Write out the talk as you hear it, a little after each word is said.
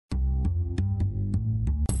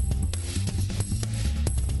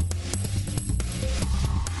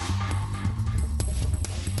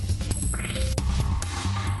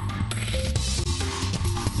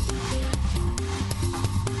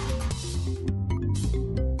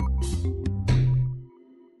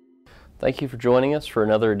Thank you for joining us for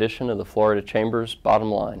another edition of the Florida Chamber's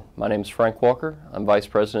Bottom Line. My name is Frank Walker. I'm Vice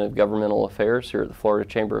President of Governmental Affairs here at the Florida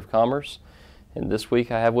Chamber of Commerce. And this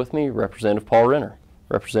week I have with me Representative Paul Renner.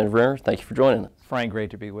 Representative Renner, thank you for joining us. Frank,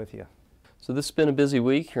 great to be with you. So this has been a busy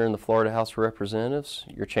week here in the Florida House of Representatives.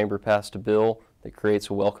 Your chamber passed a bill that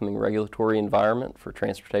creates a welcoming regulatory environment for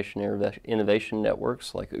transportation innovation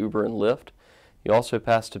networks like Uber and Lyft. You also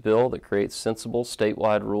passed a bill that creates sensible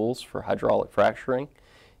statewide rules for hydraulic fracturing.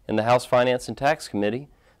 And the House Finance and Tax Committee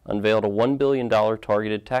unveiled a $1 billion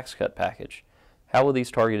targeted tax cut package. How will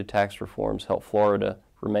these targeted tax reforms help Florida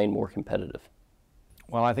remain more competitive?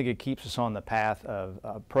 Well, I think it keeps us on the path of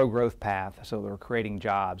a pro-growth path, so we're creating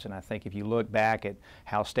jobs. And I think if you look back at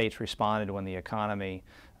how states responded when the economy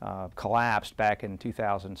collapsed back in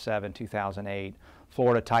 2007, 2008,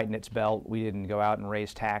 Florida tightened its belt. We didn't go out and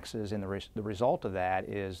raise taxes, and the result of that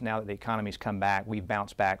is now that the economy's come back, we've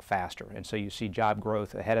bounced back faster. And so you see job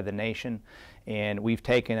growth ahead of the nation, and we've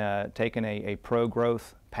taken a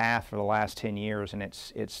pro-growth path for the last 10 years, and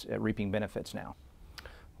it's reaping benefits now.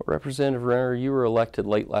 Well, Representative Renner, you were elected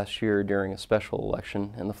late last year during a special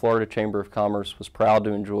election, and the Florida Chamber of Commerce was proud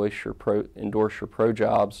to endorse your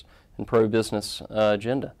pro-jobs and pro-business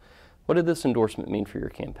agenda. What did this endorsement mean for your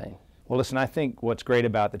campaign? Well, listen, I think what's great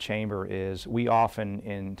about the Chamber is we often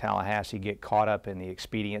in Tallahassee get caught up in the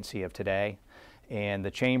expediency of today, and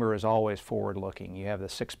the Chamber is always forward-looking. You have the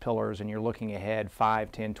 6 pillars, and you're looking ahead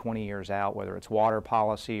 5, 10, 20 years out, whether it's water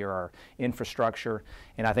policy or our infrastructure,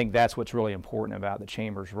 and I think that's what's really important about the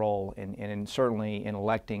Chamber's role, and certainly in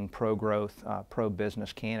electing pro-growth,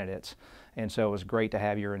 pro-business candidates. And so it was great to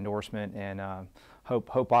have your endorsement, and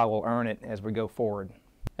hope I will earn it as we go forward.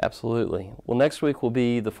 Absolutely. Well, next week will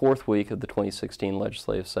be the 4th week of the 2016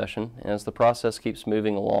 legislative session, and as the process keeps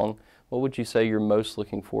moving along, what would you say you're most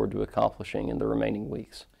looking forward to accomplishing in the remaining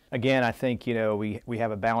weeks? Again, I think we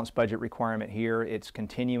have a balanced budget requirement here. It's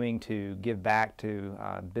continuing to give back to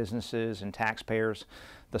businesses and taxpayers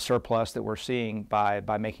the surplus that we're seeing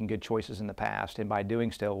by making good choices in the past, and by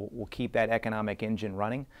doing so, we'll keep that economic engine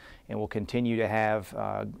running, and we'll continue to have,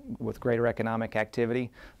 with greater economic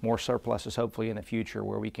activity, more surpluses hopefully in the future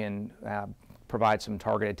where we can provide some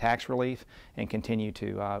targeted tax relief and continue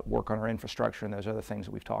to work on our infrastructure and those other things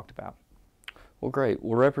that we've talked about. Well, great.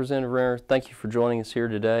 Well, Representative Renner, thank you for joining us here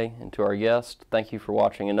today, and to our guests, thank you for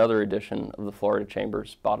watching another edition of the Florida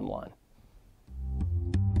Chamber's Bottom Line.